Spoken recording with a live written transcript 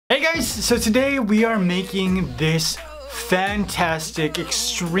Hey guys, so today we are making this fantastic,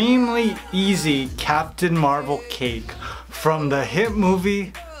 extremely easy Captain Marvel cake from the hit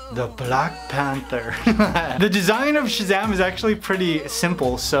movie The Black Panther. The design of Shazam is actually pretty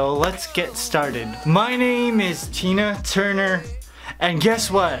simple, so let's get started. My name is Tina Turner, and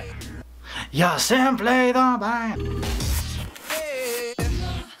guess what? Ya simply the band.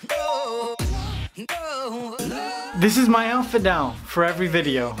 This is my outfit now for every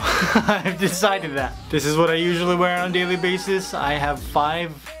video. I've decided that. This is what I usually wear on a daily basis. I have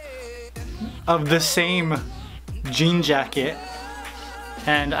 5 of the same jean jacket,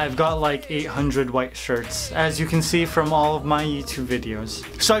 and I've got like 800 white shirts, as you can see from all of my YouTube videos.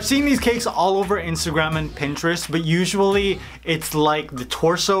 So I've seen these cakes all over Instagram and Pinterest, but usually it's like the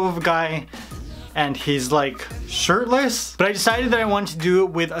torso of a guy and he's like shirtless. But I decided that I wanted to do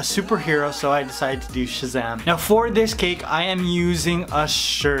it with a superhero, so I decided to do Shazam. Now for this cake, I am using a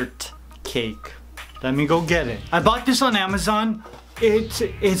shirt cake. Let me go get it. I bought this on Amazon. It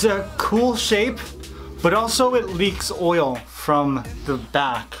is a cool shape, but also it leaks oil from the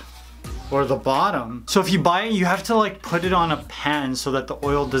back or the bottom. So if you buy it, you have to like put it on a pan so that the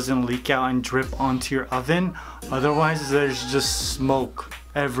oil doesn't leak out and drip onto your oven. Otherwise there's just smoke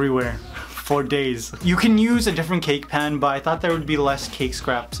everywhere for days. You can use a different cake pan, but I thought there would be less cake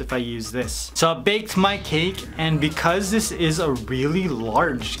scraps if I use this. So I baked my cake, and because this is a really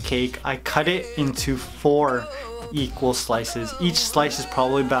large cake, I cut it into 4 equal slices. Each slice is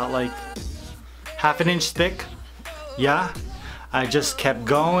probably about like ½ an inch thick. Yeah, I just kept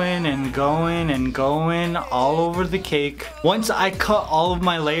going and going and going all over the cake. Once I cut all of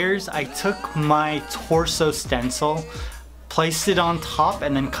my layers, I took my torso stencil, placed it on top,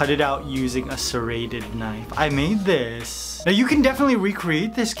 and then cut it out using a serrated knife. I made this. Now you can definitely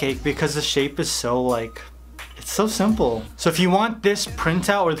recreate this cake because the shape is so like, it's so simple. So if you want this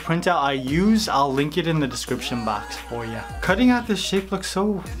printout or the printout I use, I'll link it in the description box for you. Cutting out this shape looks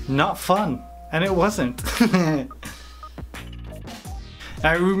so not fun, and it wasn't.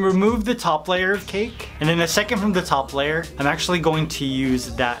 I removed the top layer of cake, and then a second from the top layer, I'm actually going to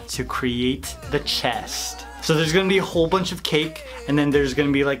use that to create the chest. So there's gonna be a whole bunch of cake, and then there's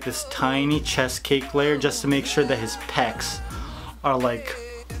gonna be like this tiny chest cake layer just to make sure that his pecs are like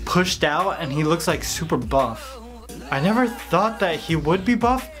pushed out and he looks like super buff. I never thought that he would be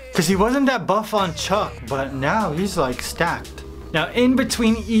buff because he wasn't that buff on Chuck, but now he's like stacked. Now in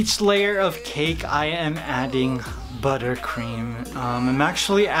between each layer of cake, I am adding buttercream. I'm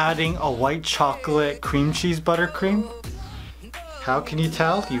actually adding a white chocolate cream cheese buttercream. How can you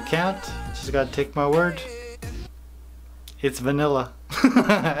tell? You can't. Just gotta take my word. It's vanilla.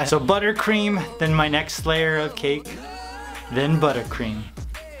 So buttercream, then my next layer of cake, then buttercream.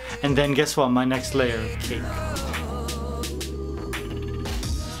 And then guess what? My next layer of cake.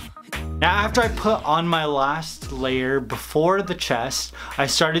 Now after I put on my last layer before the chest, I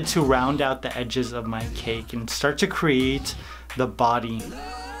started to round out the edges of my cake and start to create the body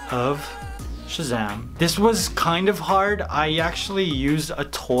of Shazam. This was kind of hard. I actually used a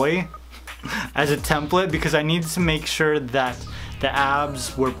toy as a template because I needed to make sure that the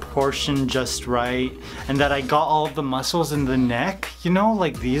abs were portioned just right and that I got all of the muscles in the neck, you know,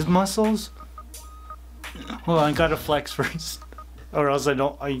 like these muscles. Hold on, I gotta flex first or else I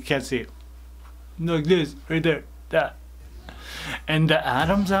don't, you can't see it. Like this, right there, that. And the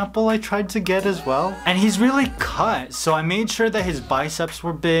Adam's apple I tried to get as well. And he's really cut, so I made sure that his biceps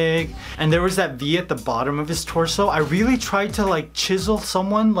were big. And there was that V at the bottom of his torso. I really tried to like chisel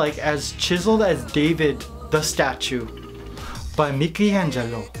someone like as chiseled as David the statue by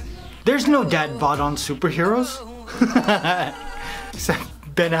Michelangelo. There's no dad bod on superheroes. Except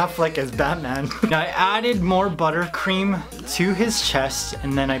Ben Affleck as Batman. Now I added more buttercream to his chest,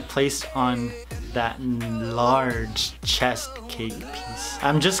 and then I placed on that large chest cake piece.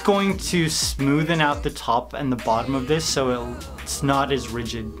 I'm just going to smoothen out the top and the bottom of this so it's not as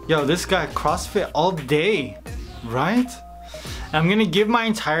rigid. Yo, this guy CrossFit all day, right? I'm gonna give my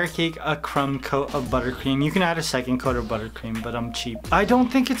entire cake a crumb coat of buttercream. You can add a second coat of buttercream, but I'm cheap. I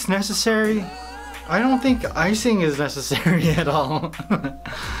don't think it's necessary. I don't think icing is necessary at all.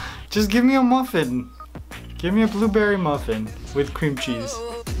 Just give me a muffin. Give me a blueberry muffin with cream cheese.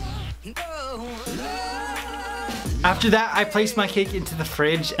 After that, I placed my cake into the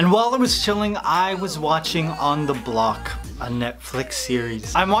fridge, and while it was chilling, I was watching On the Block, a Netflix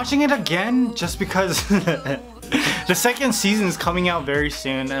series. I'm watching it again just because the second season is coming out very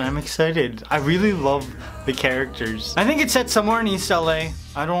soon, and I'm excited. I really love the characters. I think it's set somewhere in East LA.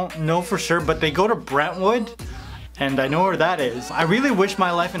 I don't know for sure, but they go to Brentwood, and I know where that is. I really wish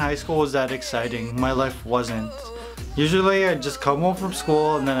my life in high school was that exciting. My life wasn't. Usually I just come home from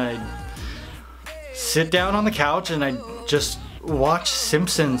school and then I sit down on the couch and I just watch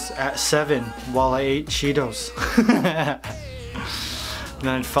Simpsons at 7 while I ate Cheetos.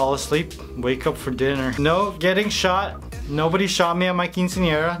 Then I'd fall asleep, wake up for dinner. No getting shot. Nobody shot me at my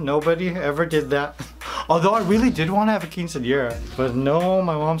quinceañera. Nobody ever did that. Although I really did want to have a quinceañera. But no,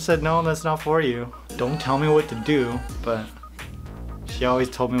 my mom said no, that's not for you. Don't tell me what to do, but she always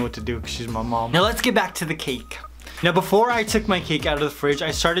told me what to do because she's my mom. Now let's get back to the cake. Now before I took my cake out of the fridge,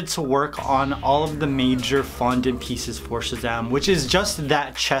 I started to work on all of the major fondant pieces for Shazam, which is just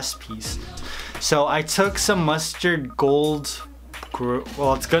that chest piece. So I took some mustard gold,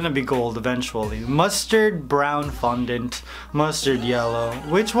 well, it's gonna be gold eventually. Mustard brown fondant, mustard yellow.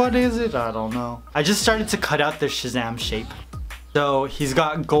 Which one is it? I don't know. I just started to cut out the Shazam shape. So he's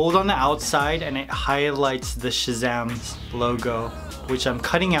got gold on the outside and it highlights the Shazam's logo, which I'm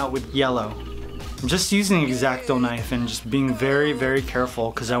cutting out with yellow. I'm just using an X-Acto knife and just being very, very careful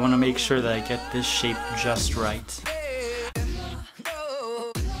because I want to make sure that I get this shape just right.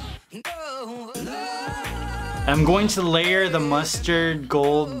 I'm going to layer the mustard,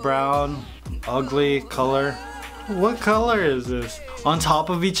 gold, brown, ugly color. What color is this? On top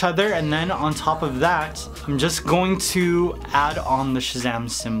of each other, and then on top of that, I'm just going to add on the Shazam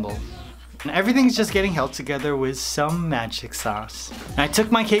symbol. And everything's just getting held together with some magic sauce. And I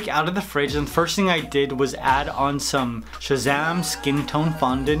took my cake out of the fridge and the first thing I did was add on some Shazam skin tone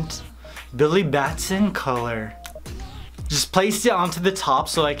fondant, Billy Batson color. Just placed it onto the top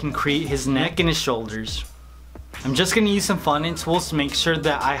so I can create his neck and his shoulders. I'm just gonna use some fondant tools to make sure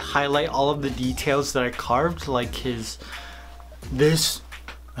that I highlight all of the details that I carved, like this,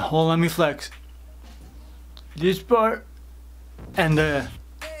 hold on, let me flex. This part, and the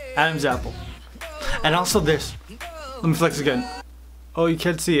Adam's apple. And also this. Let me flex again. Oh, you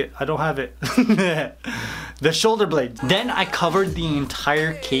can't see it. I don't have it. The shoulder blades. Then I covered the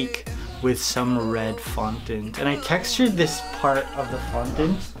entire cake with some red fondant. And I textured this part of the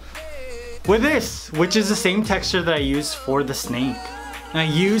fondant with this, which is the same texture that I used for the snake. And I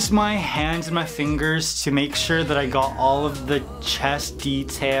used my hands and my fingers to make sure that I got all of the chest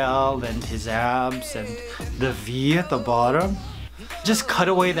detail and his abs and the V at the bottom. Just cut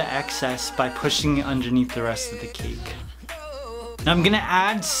away the excess by pushing it underneath the rest of the cake. Now I'm gonna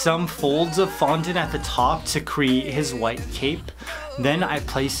add some folds of fondant at the top to create his white cape. Then I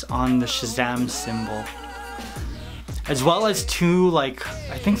place on the Shazam symbol. As well as two, I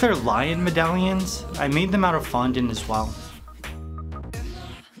think they're lion medallions. I made them out of fondant as well.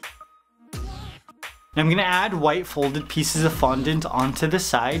 Now I'm gonna add white folded pieces of fondant onto the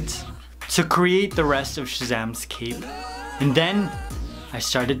sides to create the rest of Shazam's cape. And then I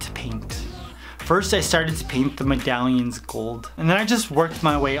started to paint. First I started to paint the medallions gold, and then I just worked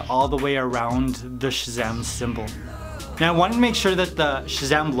my way all the way around the Shazam symbol. Now I wanted to make sure that the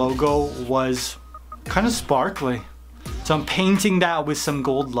Shazam logo was kind of sparkly. So I'm painting that with some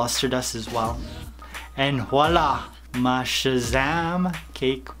gold luster dust as well. And voila! My Shazam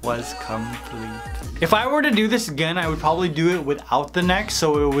cake was complete. If I were to do this again, I would probably do it without the neck,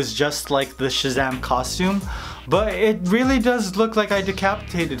 so it was just like the Shazam costume. But it really does look like I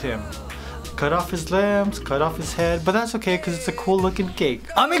decapitated him. Cut off his limbs, cut off his head, but that's okay because it's a cool looking cake.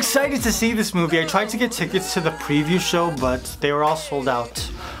 I'm excited to see this movie. I tried to get tickets to the preview show, but they were all sold out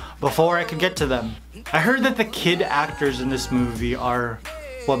before I could get to them. I heard that the kid actors in this movie are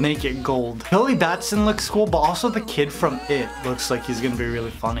what make it gold. Billy Batson looks cool, but also the kid from It looks like he's gonna be really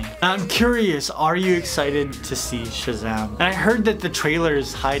funny. I'm curious, are you excited to see Shazam? And I heard that the trailer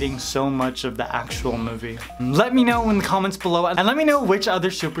is hiding so much of the actual movie. Let me know in the comments below, and let me know which other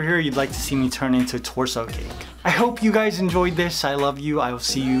superhero you'd like to see me turn into torso cake. I hope you guys enjoyed this. I love you. I will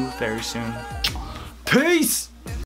see you very soon. Peace!